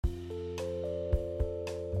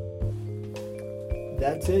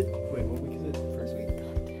That's it. Wait, what week is it? First week.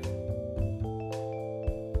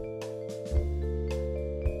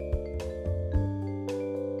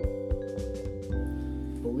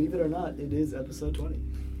 Believe it or not, it is episode 20.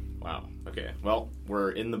 Wow. Okay. Well,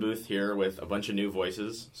 we're in the booth here with a bunch of new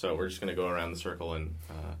voices, so we're just going to go around the circle and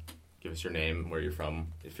give us your name, where you're from,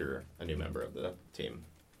 if you're a new member of the team.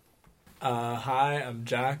 Hi, I'm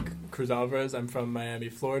Jack Cruz Alvarez. I'm from Miami,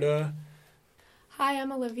 Florida. Hi,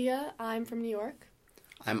 I'm Olivia. I'm from New York.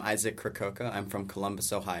 I'm Isaac Krakoka. I'm from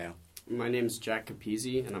Columbus, Ohio. My name's Jack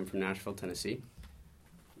Capizzi, and I'm from Nashville, Tennessee.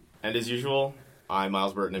 And as usual, I'm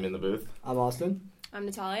Miles Burton. I'm in the booth. I'm Austin. I'm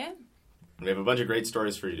Natalia. We have a bunch of great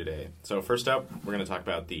stories for you today. So first up, we're going to talk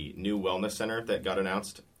about the new wellness center that got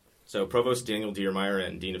announced. So Provost Daniel Diermeyer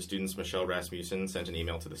and Dean of Students Michelle Rasmussen sent an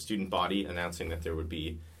email to the student body announcing that there would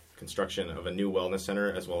be construction of a new wellness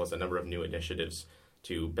center as well as a number of new initiatives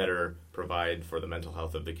to better provide for the mental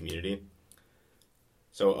health of the community.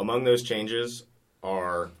 So among those changes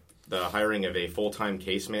are the hiring of a full-time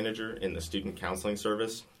case manager in the student counseling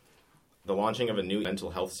service, the launching of a new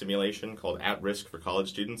mental health simulation called At Risk for College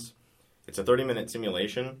Students. It's a 30-minute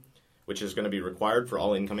simulation, which is going to be required for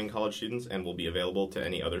all incoming college students and will be available to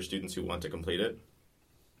any other students who want to complete it.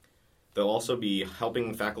 They'll also be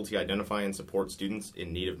helping faculty identify and support students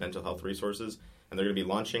in need of mental health resources, and they're going to be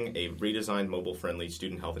launching a redesigned mobile-friendly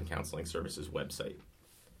student health and counseling services website.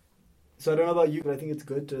 So I don't know about you, but I think it's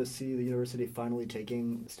good to see the university finally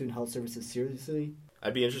taking student health services seriously.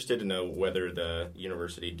 I'd be interested to know whether the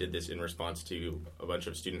university did this in response to a bunch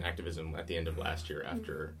of student activism at the end of last year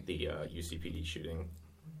after the UCPD shooting.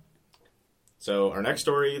 So our next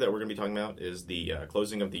story that we're going to be talking about is the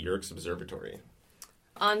closing of the Yerkes Observatory.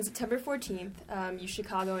 On September 14th,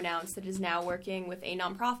 UChicago announced that it is now working with a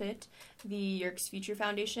nonprofit, the Yerkes Future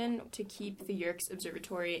Foundation, to keep the Yerkes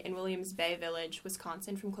Observatory in Williams Bay Village,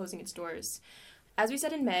 Wisconsin, from closing its doors. As we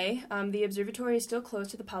said in May, the observatory is still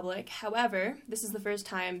closed to the public. However, this is the first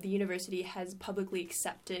time the university has publicly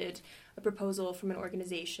accepted a proposal from an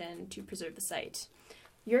organization to preserve the site.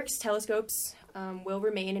 Yerkes telescopes will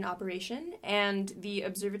remain in operation, and the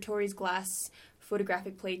observatory's glass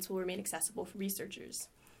photographic plates will remain accessible for researchers.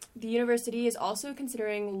 The university is also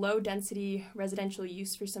considering low-density residential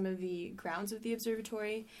use for some of the grounds of the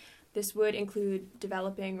observatory. This would include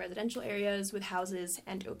developing residential areas with houses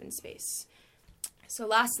and open space. So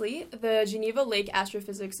lastly, the Geneva Lake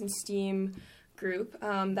Astrophysics and STEAM group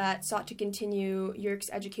that sought to continue Yerkes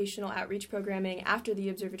educational outreach programming after the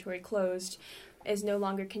observatory closed is no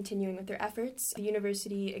longer continuing with their efforts. The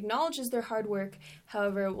university acknowledges their hard work,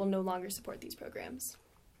 however, will no longer support these programs.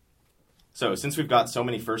 So since we've got so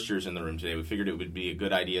many first years in the room today, we figured it would be a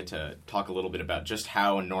good idea to talk a little bit about just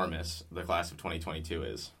how enormous the class of 2022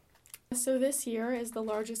 is. So this year is the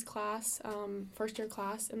largest class, first-year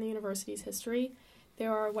class in the university's history.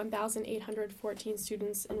 There are 1,814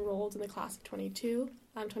 students enrolled in the class of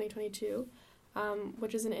 2022,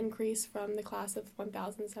 which is an increase from the class of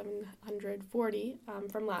 1,740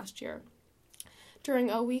 from last year.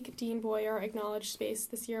 During O Week, Dean Boyer acknowledged space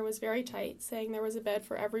this year was very tight, saying there was a bed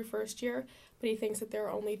for every first year, but he thinks that there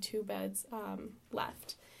are only 2 beds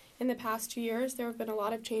left. In the past 2 years, there have been a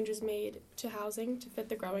lot of changes made to housing to fit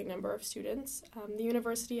the growing number of students. The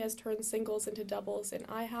university has turned singles into doubles in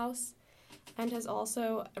iHouse and has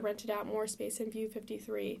also rented out more space in View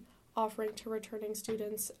 53, offering to returning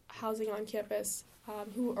students housing on campus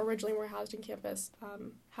who originally were housed in campus,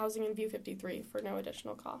 housing in View 53 for no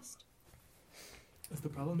additional cost. The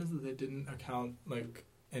problem is that they didn't account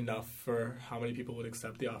enough for how many people would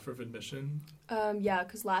accept the offer of admission. Yeah,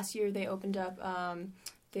 because last year they opened up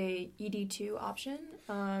the ED2 option,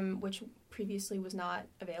 which previously was not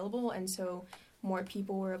available, and so more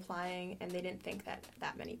people were applying, and they didn't think that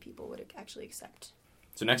many people would actually accept.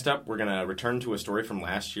 So next up, we're going to return to a story from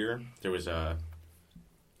last year. There was a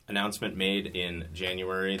announcement made in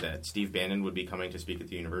January that Steve Bannon would be coming to speak at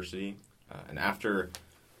the university, and after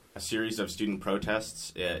a series of student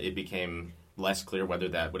protests, it became less clear whether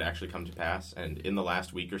that would actually come to pass, and in the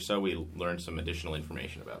last week or so, we learned some additional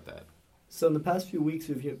information about that. So in the past few weeks,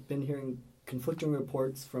 we've been hearing conflicting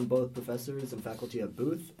reports from both professors and faculty at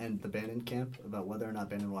Booth and the Bannon camp about whether or not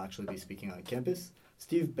Bannon will actually be speaking on campus.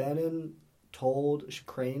 Steve Bannon told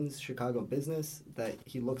Crain's Chicago Business that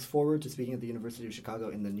he looks forward to speaking at the University of Chicago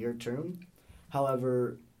in the near term.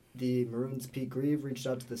 However, the Maroons' Pete Grieve reached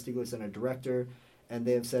out to the Stiegler Center director, and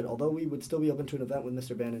they have said, although we would still be open to an event with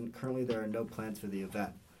Mr. Bannon, currently there are no plans for the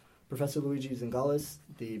event. Professor Luigi Zingales,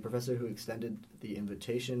 the professor who extended the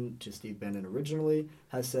invitation to Steve Bannon originally,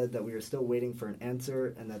 has said that we are still waiting for an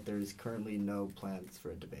answer and that there is currently no plans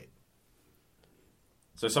for a debate.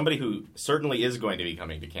 So somebody who certainly is going to be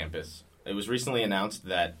coming to campus It was recently announced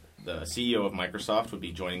that the CEO of Microsoft would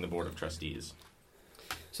be joining the board of trustees.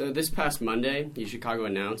 So this past Monday, UChicago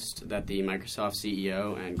announced that the Microsoft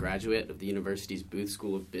CEO and graduate of the university's Booth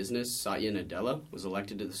School of Business, Satya Nadella, was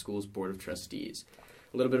elected to the school's board of trustees.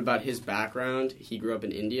 A little bit about his background. He grew up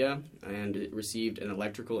in India and received an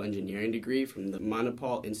electrical engineering degree from the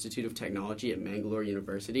Manipal Institute of Technology at Mangalore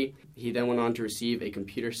University. He then went on to receive a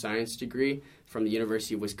computer science degree from the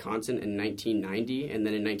University of Wisconsin in 1990, and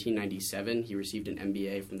then in 1997 he received an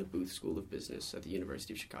MBA from the Booth School of Business at the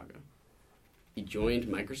University of Chicago. He joined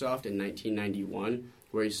Microsoft in 1991,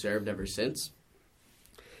 where he served ever since.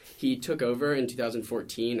 He took over in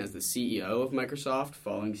 2014 as the CEO of Microsoft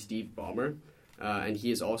following Steve Ballmer. And he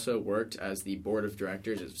has also worked as the board of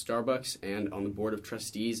directors of Starbucks and on the board of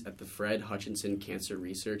trustees at the Fred Hutchinson Cancer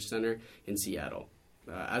Research Center in Seattle.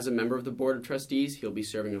 As a member of the board of trustees, he'll be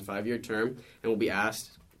serving a 5-year term and will be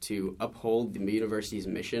asked to uphold the university's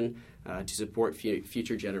mission to support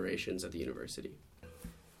future generations at the university.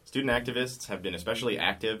 Student activists have been especially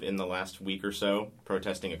active in the last week or so,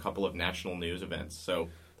 protesting a couple of national news events. So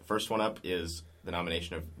the first one up is the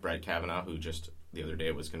nomination of Brett Kavanaugh, who just the other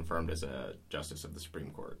day was confirmed as a justice of the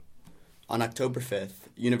Supreme Court. On October 5th,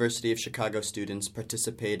 University of Chicago students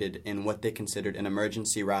participated in what they considered an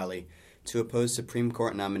emergency rally to oppose Supreme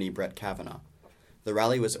Court nominee Brett Kavanaugh. The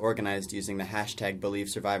rally was organized using the hashtag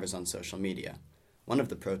 #BelieveSurvivors on social media. One of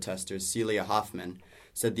the protesters, Celia Hoffman,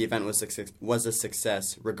 said the event was a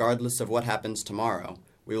success. Regardless of what happens tomorrow,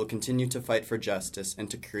 we will continue to fight for justice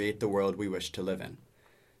and to create the world we wish to live in.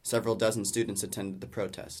 Several dozen students attended the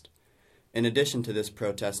protest. In addition to this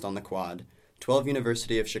protest on the Quad, 12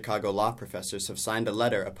 University of Chicago law professors have signed a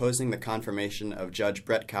letter opposing the confirmation of Judge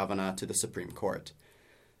Brett Kavanaugh to the Supreme Court.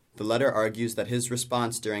 The letter argues that his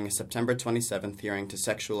response during a September 27th hearing to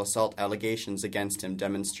sexual assault allegations against him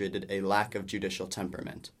demonstrated a lack of judicial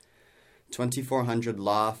temperament. 2,400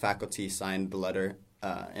 law faculty signed the letter,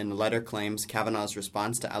 and the letter claims Kavanaugh's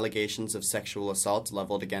response to allegations of sexual assault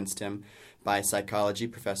leveled against him by psychology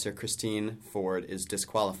professor Christine Ford is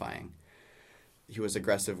disqualifying. He was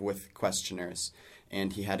aggressive with questioners,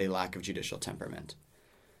 and he had a lack of judicial temperament.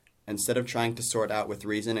 Instead of trying to sort out with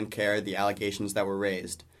reason and care the allegations that were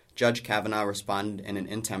raised, Judge Kavanaugh responded in an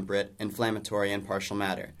intemperate, inflammatory, and partial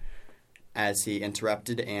manner, as he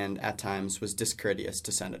interrupted and, at times, was discourteous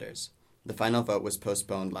to senators. The final vote was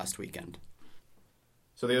postponed last weekend.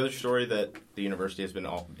 So the other story that the university has been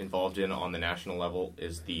involved in on the national level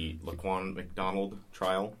is the Laquan McDonald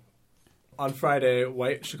trial. On Friday,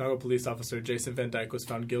 white Chicago police officer Jason Van Dyke was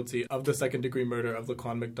found guilty of the second-degree murder of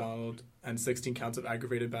Laquan McDonald and 16 counts of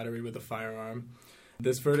aggravated battery with a firearm.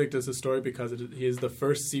 This verdict is historic because he is the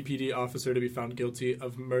first CPD officer to be found guilty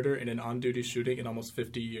of murder in an on-duty shooting in almost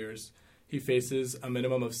 50 years. He faces a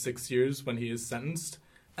minimum of 6 years when he is sentenced.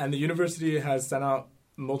 And the university has sent out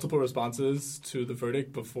multiple responses to the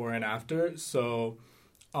verdict before and after. So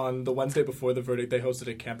on the Wednesday before the verdict, they hosted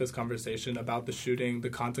a campus conversation about the shooting, the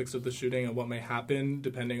context of the shooting, and what may happen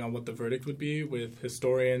depending on what the verdict would be with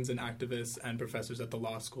historians and activists and professors at the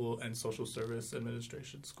law school and social service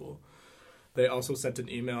administration school. They also sent an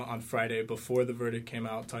email on Friday before the verdict came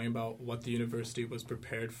out talking about what the university was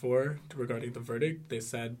prepared for regarding the verdict. They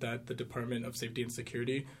said that the Department of Safety and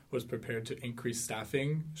Security was prepared to increase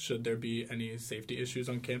staffing should there be any safety issues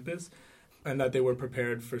on campus, and that they were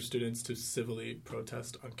prepared for students to civilly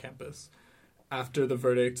protest on campus. After the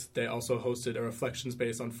verdict, they also hosted a reflection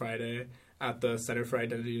space on Friday at the Center for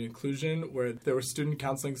Identity and Inclusion, where there were student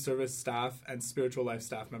counseling service staff and spiritual life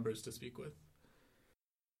staff members to speak with.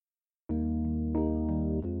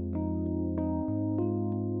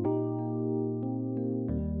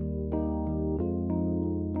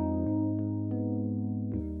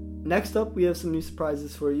 Next up, we have some new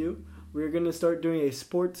surprises for you. We're going to start doing a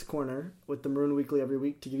sports corner with the Maroon Weekly every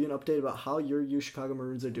week to give you an update about how your UChicago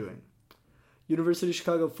Maroons are doing. University of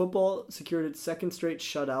Chicago football secured its second straight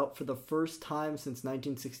shutout for the first time since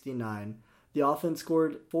 1969. The offense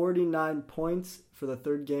scored 49 points for the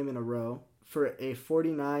third game in a row for a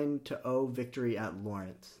 49-0 victory at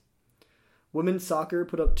Lawrence. Women's soccer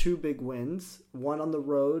put up two big wins, one on the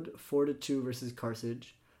road, 4-2 versus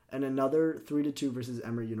Carthage, and another 3-2 versus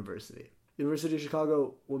Emory University. University of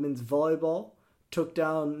Chicago women's volleyball took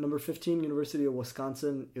down number 15 University of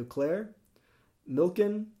Wisconsin Eau Claire,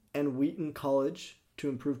 Milken, and Wheaton College to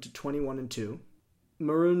improve to 21-2.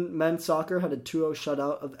 Maroon men's soccer had a 2-0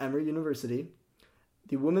 shutout of Emory University.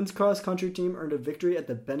 The women's cross-country team earned a victory at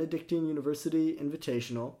the Benedictine University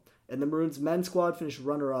Invitational, and the Maroons men's squad finished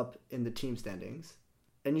runner-up in the team standings.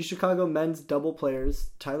 And UChicago men's double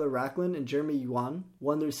players, Tyler Racklin and Jeremy Yuan,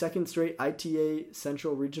 won their second straight ITA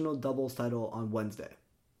Central Regional doubles title on Wednesday.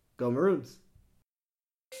 Go Maroons!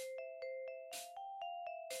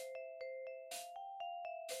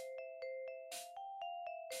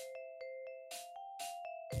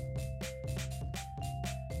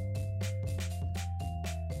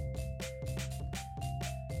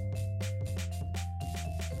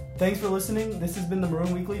 Thanks for listening. This has been the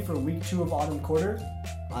Maroon Weekly for week 2 of Autumn Quarter.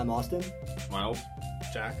 I'm Austin. Miles?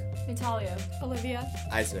 Jack. Natalia. Olivia.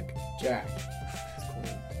 Isaac. Jack.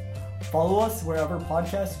 Follow us wherever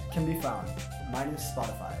podcasts can be found, minus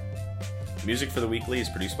Spotify. Music for the Weekly is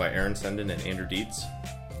produced by Aaron Senden and Andrew Dietz.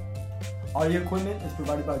 Audio equipment is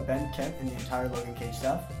provided by Ben Kent and the entire Logan Cage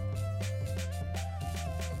staff.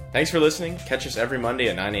 Thanks for listening. Catch us every Monday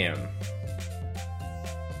at 9 a.m.